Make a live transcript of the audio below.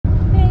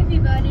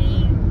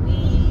everybody.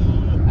 We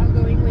are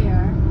going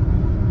where?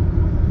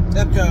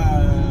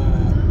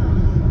 Epcot.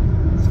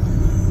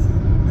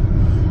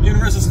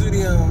 Universal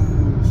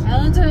Studios.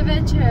 Islands of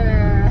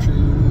Adventure.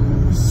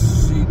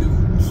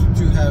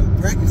 To have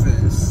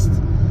breakfast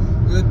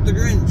with the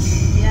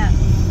Grinch. Yeah.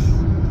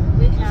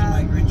 We Those have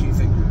are my Grinchy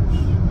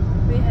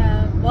fingers. We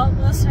have Walt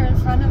Wilson in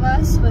front of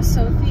us with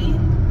Sophie.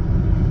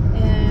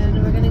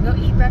 And we're gonna go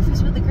eat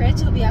breakfast with the Grinch.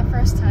 It'll be our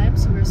first time,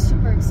 so we're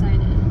super excited.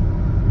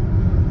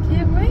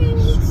 Can't wait.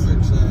 Super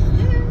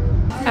excited.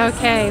 Yeah.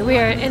 Okay, we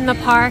are in the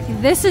park.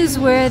 This is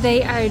where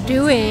they are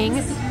doing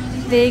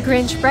the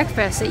Grinch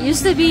breakfast. It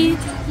used to be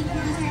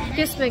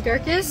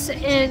Gismagurkus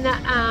in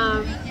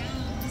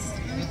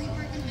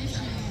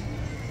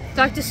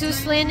Dr.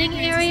 Seuss Landing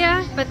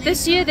area, but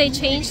this year they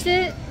changed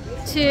it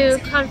to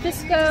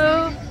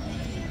Confisco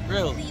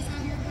Grill.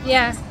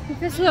 Yeah,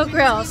 Confisco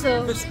Grill.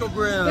 So Confisco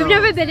Grill. we've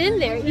never been in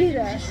there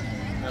either.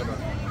 Never.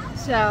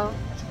 So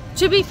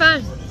should be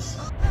fun.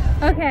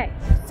 Okay,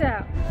 so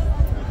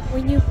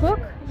when you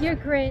book your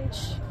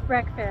Grinch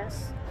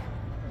breakfast,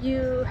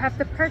 you have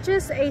to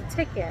purchase a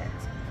ticket.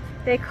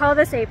 They call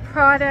this a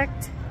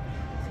product.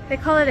 They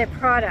call it a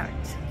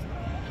product.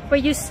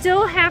 But you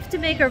still have to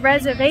make a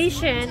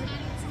reservation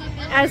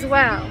as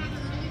well.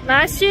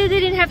 Last year they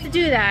didn't have to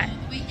do that.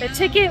 The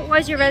ticket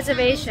was your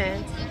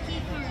reservation.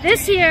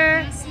 This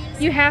year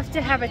you have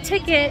to have a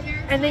ticket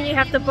and then you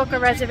have to book a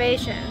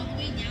reservation.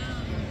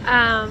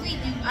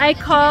 I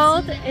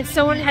called and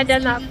someone had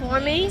done that for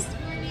me,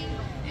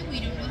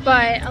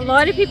 but a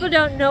lot of people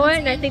don't know it,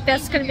 and I think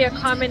that's going to be a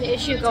common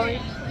issue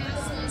going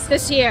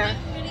this year.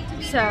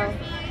 So,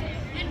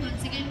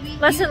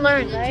 lesson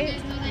learned, right?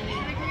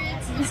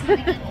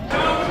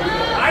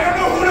 I don't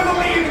know who to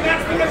believe, and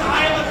that's because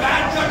I am a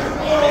bad judge of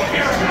moral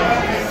character.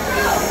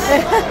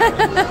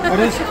 What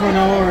is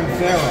Cronulla and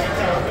Sarah?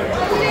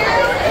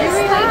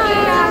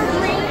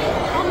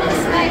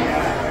 Almost like,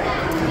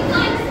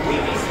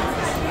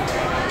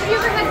 have you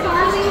ever had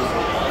barley?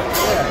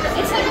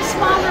 It's like a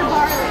smaller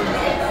barley.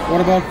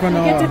 What about You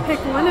Cronulla? get to pick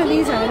one of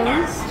these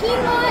items.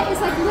 Quinoa is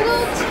like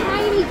little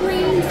tiny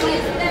grains,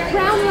 like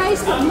brown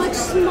rice, but much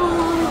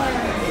smaller.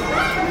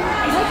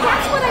 Like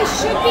that's what I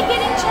should be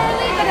getting,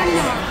 Charlie, but I'm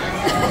not.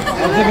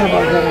 I'm thinking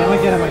about getting it. I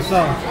might get it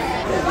myself.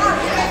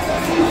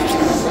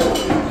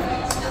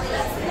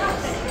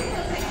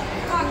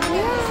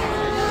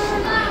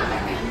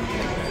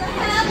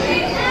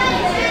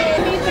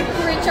 Meet the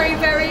Grinch. Are you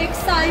very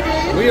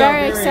excited? We Very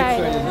are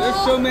excited. There's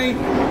so many.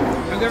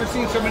 I've never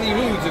seen so many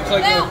who's. It's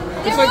like a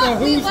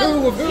who's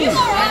who of You who's.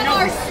 are on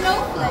our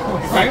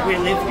snowflakes. Right? We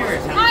live here.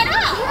 It's I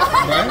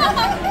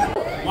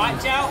know.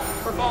 Watch out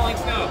for falling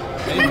snow.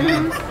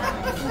 Amen.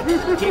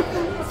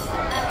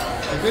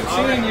 Good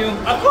seeing you.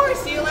 Of course,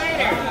 see you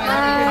later.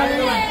 How you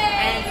doing?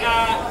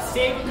 And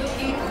save a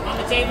cookie on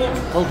the table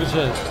Focus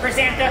it. for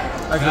Santa.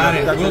 I got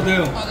it. Will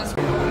do.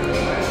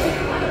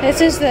 This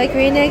is the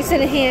green eggs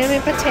and ham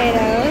and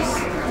potatoes.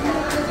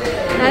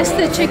 That's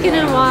the chicken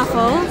and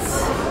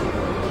waffles.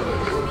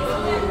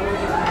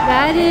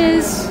 That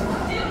is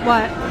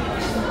what?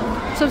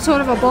 Some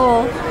sort of a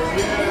bowl. Do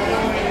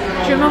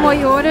you remember what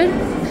you ordered?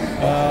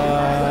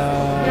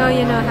 No,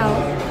 you know how.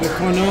 The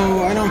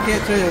Cronulla, I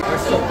can't say it.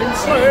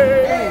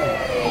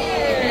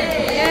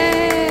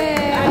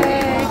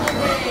 Yay!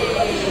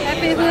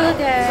 Happy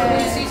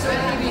birthday! See so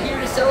many of you here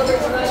to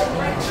celebrate tonight.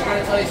 I'm trying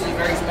to tell you it's a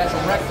very special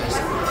breakfast.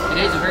 It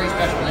is a very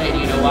special day. Do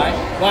you know why?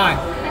 Why?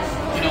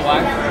 Do you know why?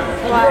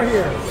 Wow.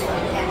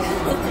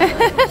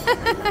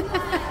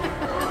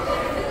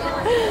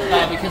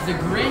 Because the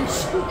Grinch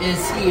is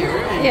here.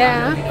 And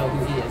Yeah. you know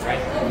who he is, right?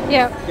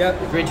 Yep. Yep.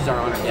 The Grinch is our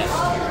honored guest.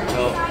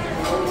 So,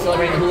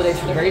 celebrating the holidays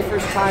for the very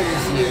first time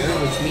this year,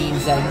 which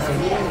means that he's a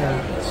little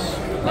nervous.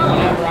 And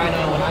whenever I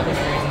know when I'm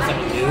experiencing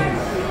something new,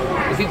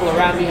 the people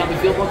around me help me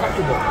feel more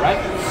comfortable, right?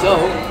 So,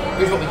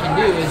 here's what we can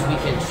do is we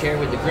can share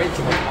with the Grinch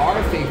about our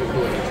favorite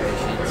holiday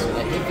traditions so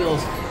that he feels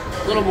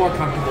a little more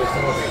comfortable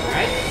celebrating,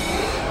 right?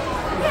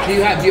 Do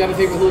you have a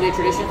favorite holiday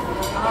tradition?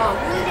 Oh,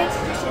 really good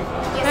tradition.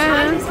 Yes,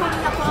 mine is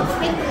hanging up all the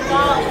pink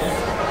balls.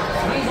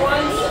 These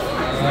ones?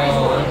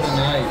 Oh, that's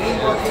nice.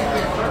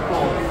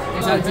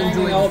 It's how to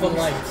enjoy all the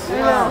lights. the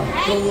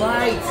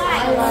lights. I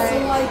love the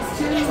lights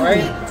too.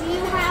 Right? Do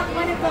you have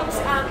one of those,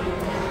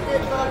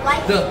 the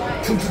light The-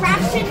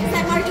 contraptions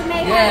that Margie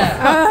May has?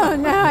 Yeah. Oh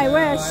no, I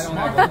wish.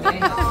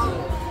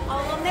 Oh,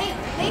 well,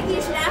 maybe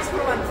you should ask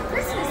for one for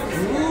Christmas this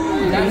year.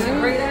 Ooh, that's a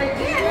great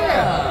idea.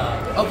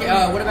 Okay,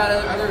 what about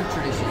other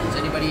traditions?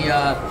 Anybody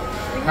have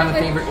a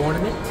favorite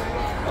ornament?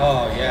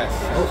 Oh, yes.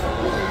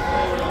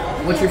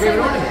 What's your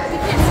favorite ornament? You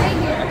can't say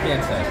here. I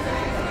can't say.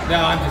 No,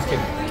 I'm just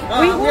kidding. I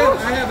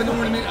have an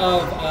ornament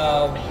of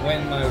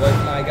when my wife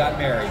and I got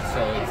married, so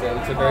it's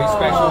a very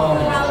special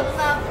ornament. How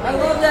lovely. I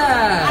love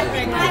that. I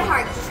think my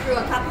heart just grew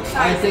a couple sizes.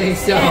 I think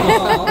so.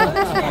 Oh,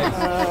 that's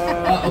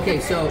nice. Okay,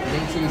 so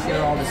make sure you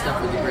share all this stuff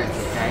with the Grinch,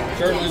 okay?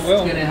 Certainly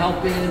will. It's gonna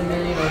help him,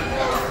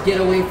 get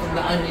away from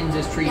the onions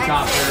as tree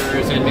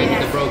choppers and maybe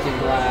the broken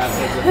glass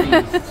as a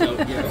feast. So,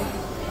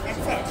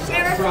 That's it.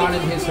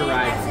 broaden his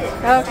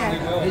horizons. Okay.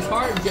 His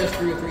heart just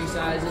grew 3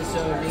 sizes,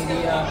 so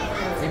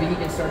maybe he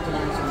can start to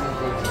learn some new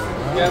things.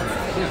 Yep.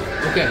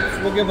 Yeah. Okay.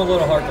 We'll give him a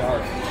little heart to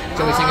heart.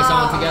 Shall we sing a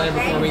song together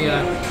before we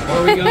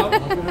go?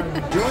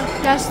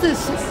 That's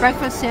this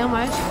breakfast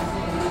sandwich.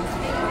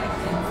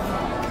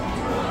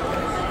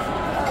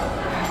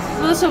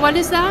 Melissa, what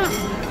is that?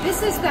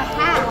 This is the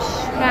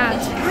hash. Hash.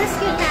 It's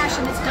brisket hash,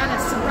 and it's got a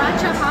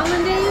sriracha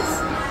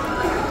hollandaise.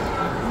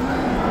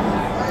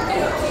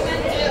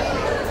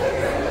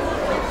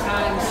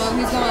 Well,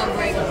 he's going on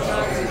break.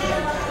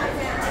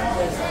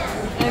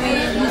 I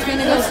mean, he's going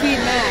to go feed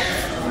Max.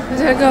 He's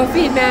gonna go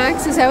feed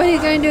Max. Is that what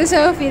he's gonna do?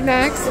 So feed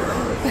Max.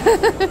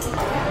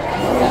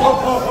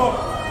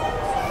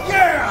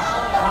 Yeah!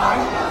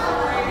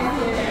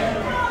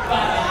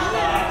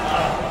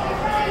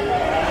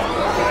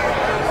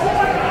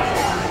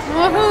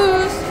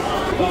 Woohoos!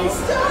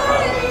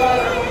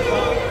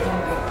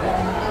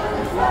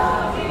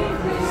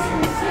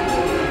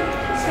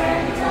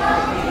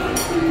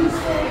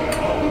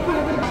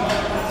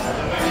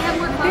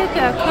 Look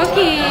at the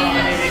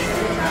cookies.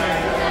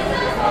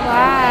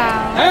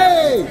 Wow.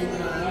 Hey!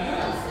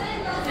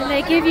 And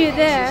they give you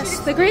this.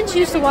 The Grinch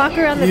used to walk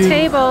around the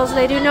tables.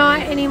 They do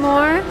not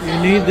anymore. You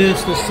need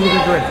this to see the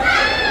Grinch.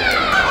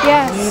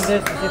 Yes. You need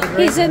this to see the Grinch.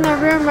 He's in the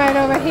room right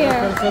over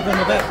here. Put it in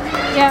the back.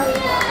 Yeah.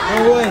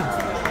 No way.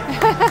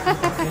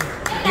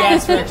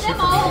 Yes, for extra.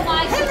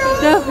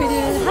 No, we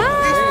didn't. Hi.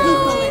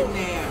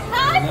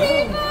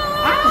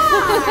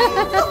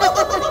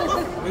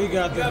 We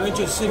got the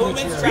Grinch's Woman's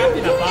signature. trapped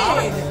in a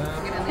box.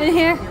 In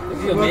here.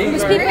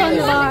 There's people in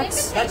the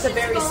box. That's a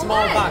very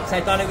small box.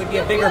 I thought it would be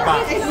a bigger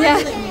box. Yeah.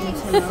 So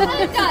is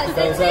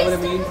that what it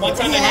means? One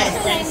time I had a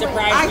friend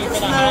surprise me for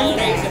the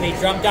holidays and they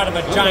jumped out of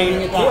a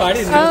giant Oh, I box.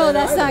 didn't know Oh, that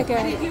that's not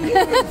either. good.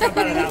 Jump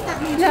out of that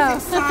one. No.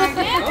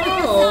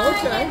 Oh,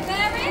 okay.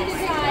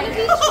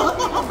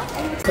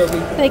 So we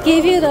They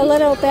give you the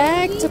little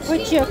bag to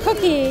put your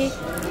cookies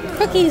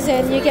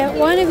in. You get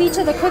one of each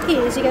of the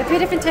cookies. You get 3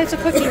 different types of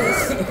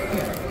cookies.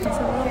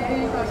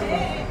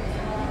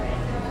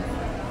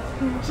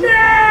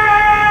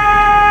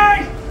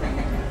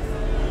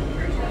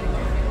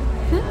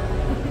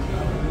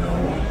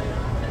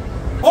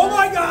 Oh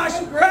my gosh!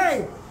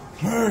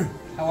 Hey!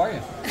 how are you?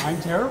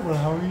 I'm terrible.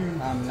 How are you?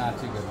 I'm not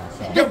too good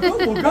myself. Yo,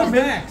 good. Well, good,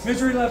 man.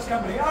 Misery loves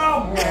company.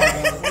 Oh, boy.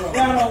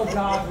 That old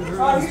dog.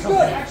 Oh, he's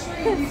good.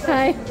 Actually,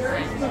 Hi.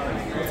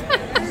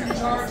 he's in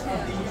charge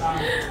of the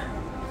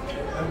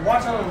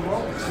watch out of the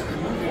ropes.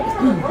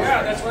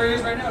 Yeah, that's where he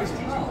is right now. He's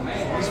teaching. Oh,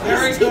 man. He's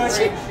very good.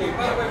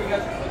 By the way, we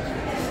got...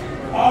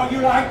 Oh, you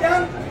like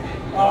them?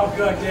 Oh,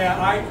 good. Yeah,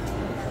 I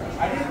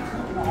didn't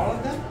cook all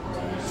of them.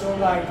 So,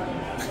 like, I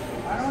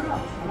don't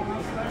know.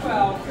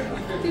 Well,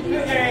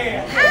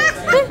 yeah.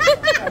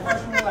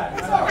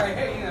 It's all right.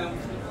 Hey, you know.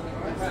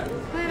 Glad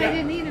I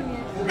didn't eat them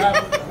yet.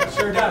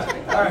 Sure does.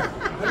 All right.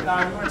 Good.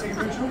 Now, you want to take a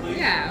picture?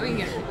 Yeah, we can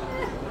get it.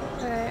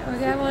 Alright, we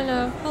got one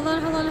of. Hold on.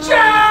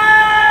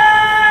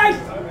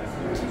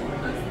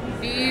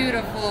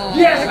 Beautiful.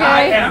 Yes, Okay.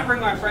 I am.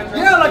 Bring my friends.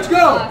 Yeah, let's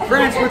go.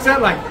 France, what's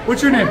that like?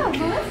 What's your name?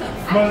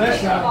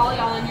 Melissa. All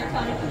y'all in your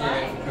phone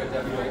tonight?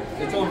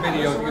 It's on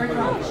video. You can put it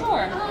on.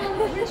 Sure.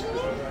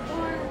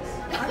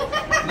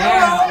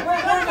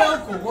 We're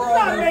local. We're all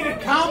not make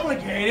it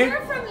complicated.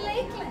 We're from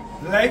Lakeland.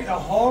 Lake, the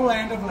whole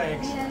land of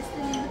lakes. Yes.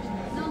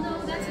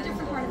 No, that's a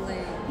different part of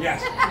Lake.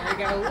 Yes. There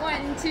we go.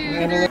 1,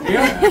 2, 3.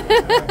 Yeah.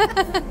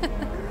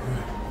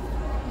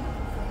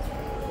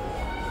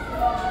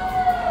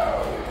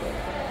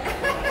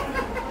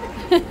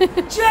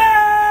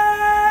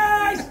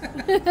 Cheers!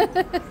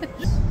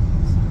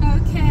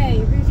 Okay,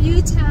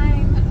 review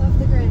time of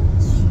the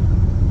Grinch.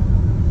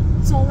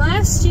 So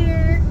last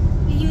year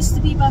it used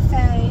to be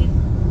buffet.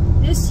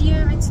 This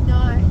year it's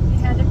not. You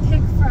had to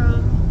pick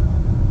from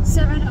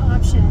 7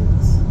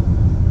 options.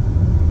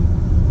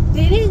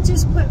 They didn't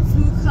just put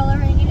food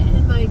coloring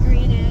in my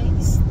green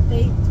eggs.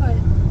 They put,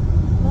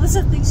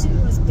 Melissa thinks it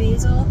was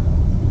basil.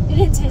 It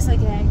didn't taste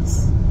like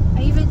eggs.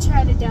 I even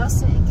tried to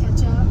douse it in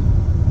ketchup.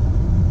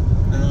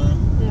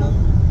 No.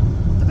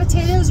 The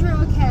potatoes were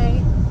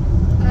okay.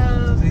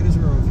 Potatoes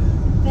are okay.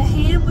 The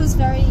ham was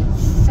very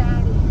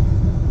fatty.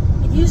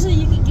 And usually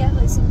you can get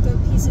like some good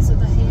pieces of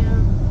the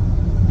ham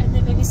and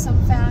then maybe some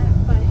fat,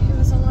 but it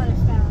was a lot of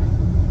fat.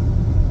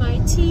 My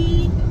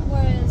tea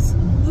was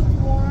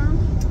lukewarm.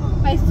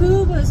 My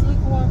food was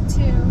lukewarm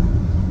too.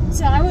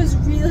 So I was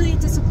really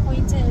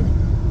disappointed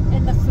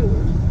in the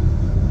food.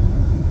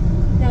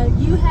 Now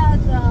you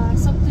had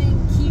something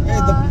quinoa. I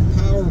had the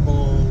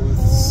Powerball with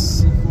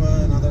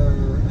sequoia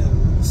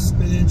and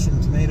spinach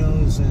and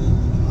tomatoes and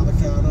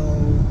avocado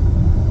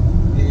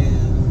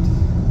and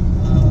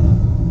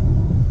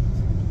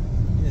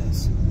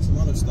yes, some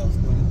other stuff.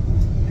 But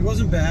it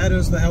wasn't bad. It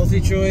was the healthy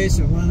choice.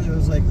 It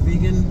was like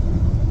vegan,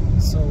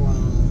 so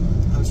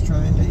I was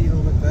trying to eat a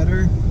little bit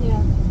better.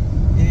 Yeah.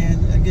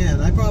 And again,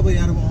 I probably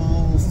out of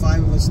all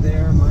 5 of us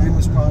there, mine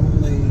was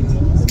probably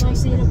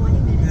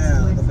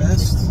the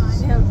best.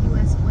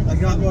 I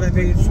got what I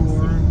paid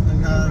for.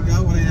 I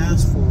got what I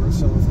asked for.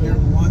 So if you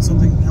want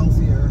something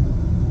healthier,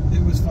 it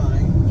it was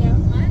fine. Yeah.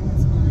 Mine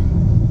was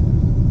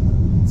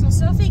fine. So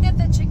Sophie got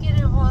the chicken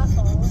and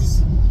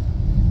waffles.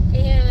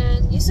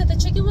 And you said the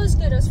chicken was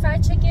good. It was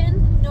fried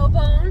chicken, no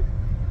bone.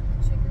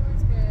 Chicken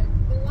was good.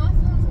 The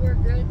waffles were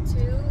good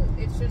too.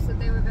 It's just that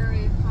they were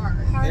very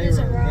hard. Hard They as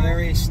a were rock.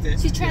 very stiff.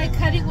 She tried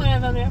cutting one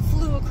of them and it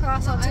flew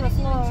across No, onto I the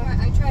didn't even floor.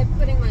 try. I tried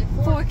putting my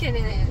Fork in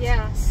it,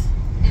 yes.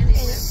 And it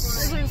And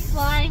it went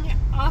flying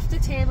off the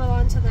table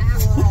onto the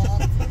floor.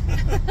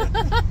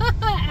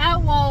 At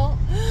Walt.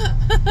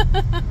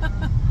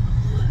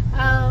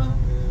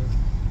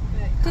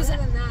 But other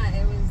than that,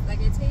 it was like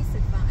it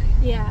tasted fine.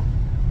 Yeah.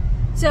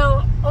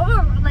 So,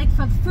 like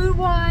for food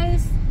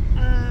wise,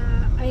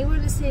 I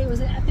want to say it was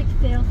an epic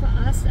fail for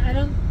us.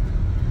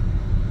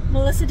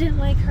 Melissa didn't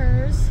like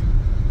hers.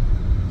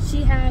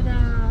 She had,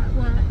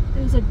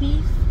 it was a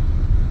beef.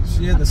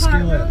 She had the pot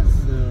skillet,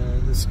 roast.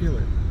 the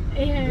skillet,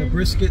 And the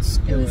brisket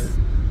skillet.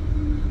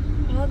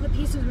 all the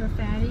pieces were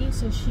fatty,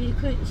 so she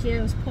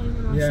was pulling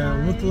them Yeah, outside.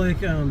 it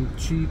looked like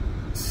cheap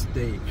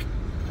steak.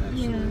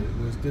 Actually, Yeah.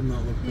 it did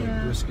not look like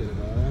Yeah. brisket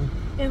at all.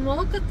 And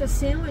Walt got the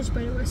sandwich,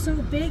 but it was so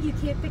big you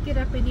can't pick it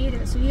up and eat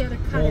it, so you had to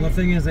cut Well, it. the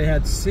thing is, they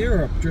had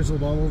syrup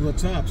drizzled all over the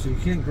top, so you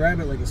can't grab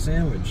it like a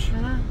sandwich.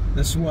 Ah,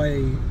 That's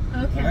why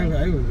okay. I would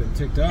have been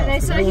ticked off. And I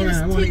 'cause saw he was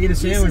I want to taking eat a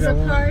sandwich.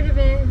 pieces apart of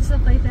it and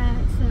stuff like that.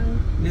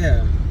 So,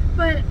 Yeah.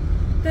 but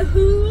the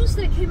Who's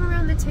that came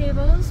around the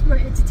tables were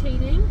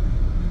entertaining.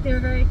 They were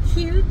very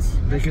cute.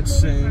 They could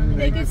sing.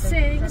 They could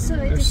sing, so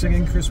they They're did singing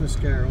something- Christmas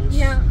carols.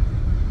 Yeah.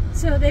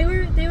 So they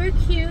were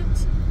cute.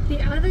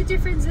 The other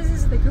difference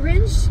is the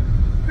Grinch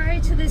prior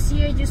to this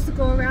year used to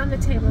go around the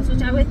tables,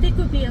 which I would think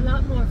would be a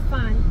lot more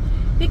fun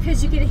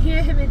because you could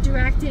hear him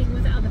interacting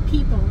with other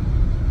people.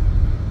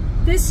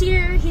 This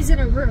year he's in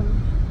a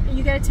room and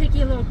you got to take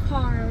your little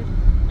card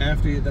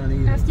After you're done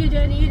eating. after you're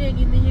done eating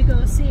and then you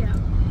go see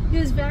him. He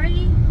was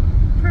very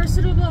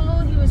personable.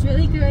 He was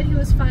really good. He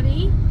was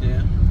funny.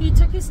 Yeah. He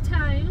took his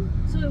time,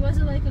 so it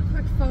wasn't like a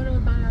quick photo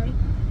by.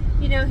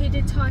 You know, he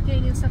did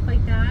talking and stuff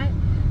like that.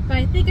 But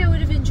I think I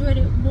would have enjoyed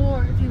it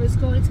more if he was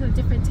going to the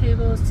different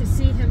tables to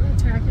see him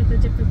interact with the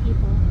different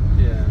people.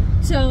 Yeah.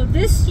 So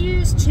this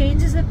year's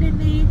changes have been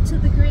made to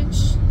the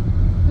Grinch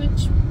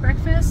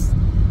breakfast.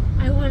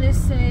 I want to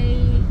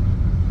say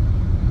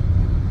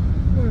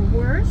were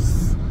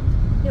worse.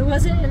 It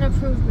wasn't an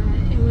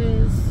improvement. It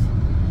was.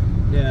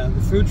 Yeah,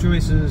 the food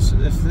choices,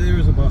 if there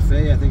was a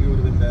buffet, I think it would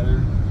have been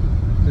better.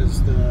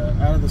 Because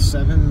out of the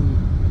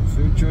 7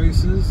 food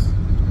choices,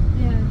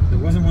 Yeah. there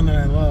wasn't one that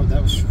I loved,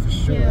 that was for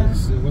sure. Yeah.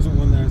 There wasn't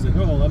one that I was like,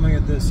 oh, let me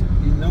get this.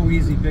 No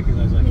easy pickings.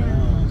 I was like, Yeah.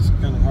 oh, it's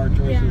kind of hard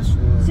choices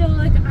for... So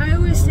like I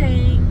was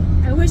saying,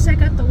 I wish I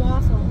got the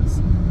waffles.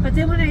 But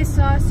then when I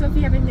saw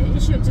Sophie having the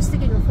issue of just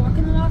sticking a fork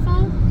in the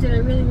waffle, did I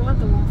really want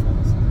the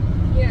waffles?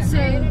 Yeah, So-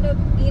 I ended up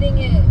eating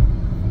it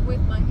with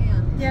my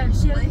hand. Yeah,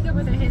 she had to pick up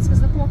with her hands because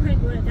the fork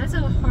couldn't go in. That's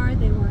how hard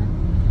they were.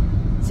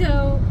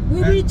 So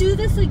will we do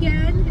this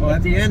again? Well,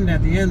 at the end,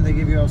 they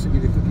give you also the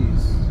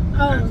cookies.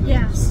 Oh after,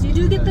 yes, so you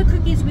do get the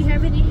cookies. We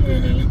haven't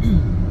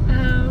eaten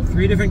any.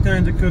 3 different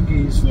kinds of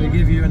cookies. Yeah. They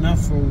give you enough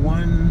for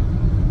one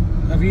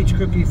of each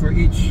cookie for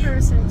each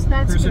Person. So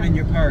that's person good. in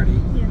your party.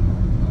 Yeah.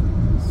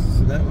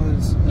 So that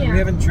was... Yeah. We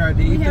haven't tried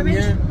to eat them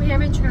yet. We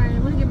haven't tried. I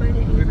want to get mine to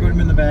We put Avery. them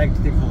in the bag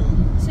to take home.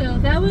 So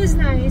that was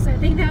nice. I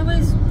think that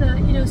was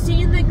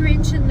seeing the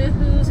Grinch and the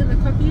Who's and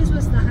the cookies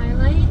was the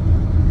highlight.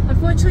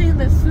 Unfortunately,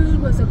 the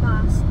food was a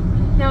bust.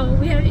 Now,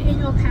 we had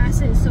annual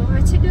passes, so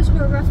our tickets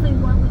were roughly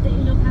what with the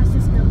annual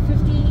passes go?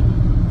 50,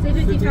 say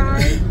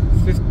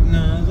 55?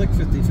 No, it was like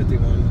 50,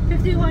 51.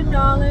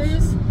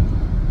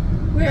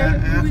 $51. Where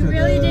After we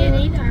really the-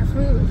 didn't eat our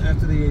food.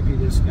 After the AP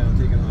discount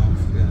taken off.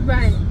 Yeah.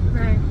 Right,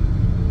 right.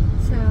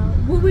 So,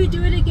 will we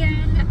do it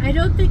again? I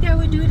don't think I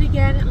would do it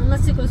again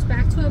unless it goes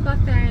back to a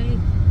buffet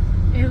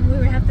and we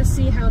would have to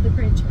see how the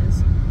Grinch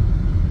is.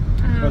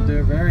 But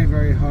they're very,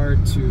 very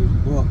hard to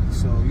book,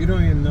 so you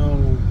don't even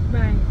know.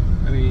 Right.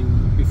 I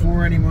mean,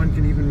 before anyone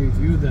can even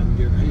review them,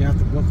 you have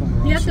to book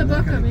them. Or You else have to you're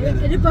not book them.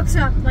 gonna get It books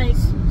up. Like,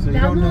 So you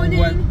that don't know morning,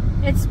 what-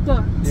 it's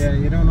booked. Yeah,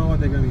 you don't know what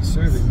they're going to be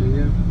serving, do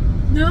you?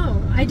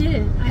 No, I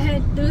didn't.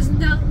 There was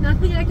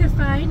nothing I could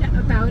find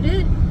about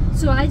it,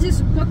 so I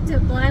just booked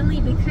it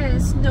blindly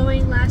because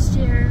knowing last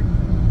year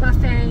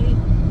buffet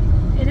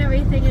and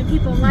everything and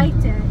people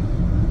liked it,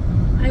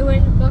 I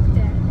went and booked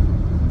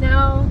it.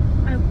 Now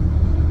I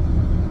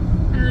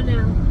don't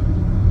know.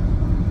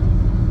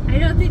 I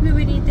don't think we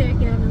would eat there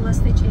again unless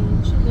they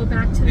change and go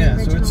back to the Yeah,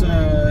 original.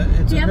 so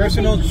it's The a other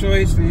personal thing-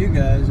 choice for you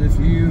guys. If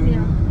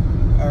you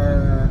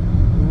are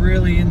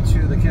really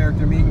into the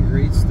character meet and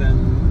greets,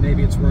 then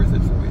maybe it's worth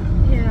it for you.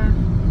 Yeah.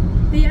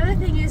 The other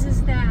thing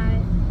is that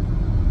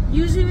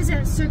usually it was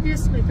at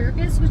Circus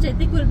McGurkus, which I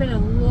think would have been a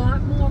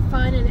lot more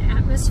fun and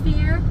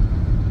atmosphere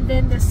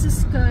than the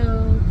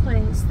Cisco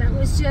place. That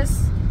was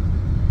just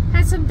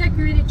had some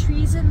decorated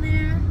trees in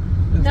there.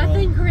 That's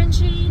Nothing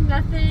Grinchy,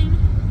 nothing.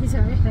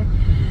 Sorry.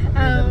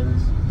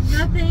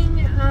 Nothing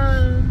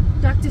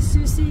Dr.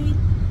 Seussy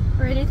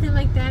or anything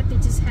like that. They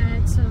just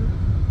had some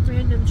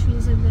random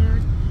trees in there.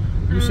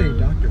 You say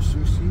Dr.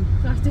 Susie?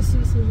 Dr.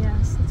 Seussy,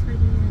 yes, that's right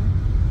in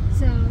there.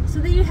 So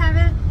there you have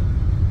it.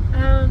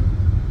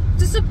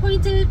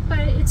 Disappointed, but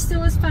it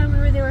still was fun. We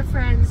were there with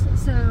friends,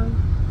 so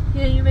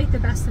you know, you make the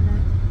best of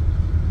it.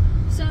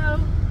 So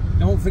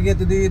don't forget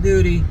to do your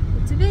duty.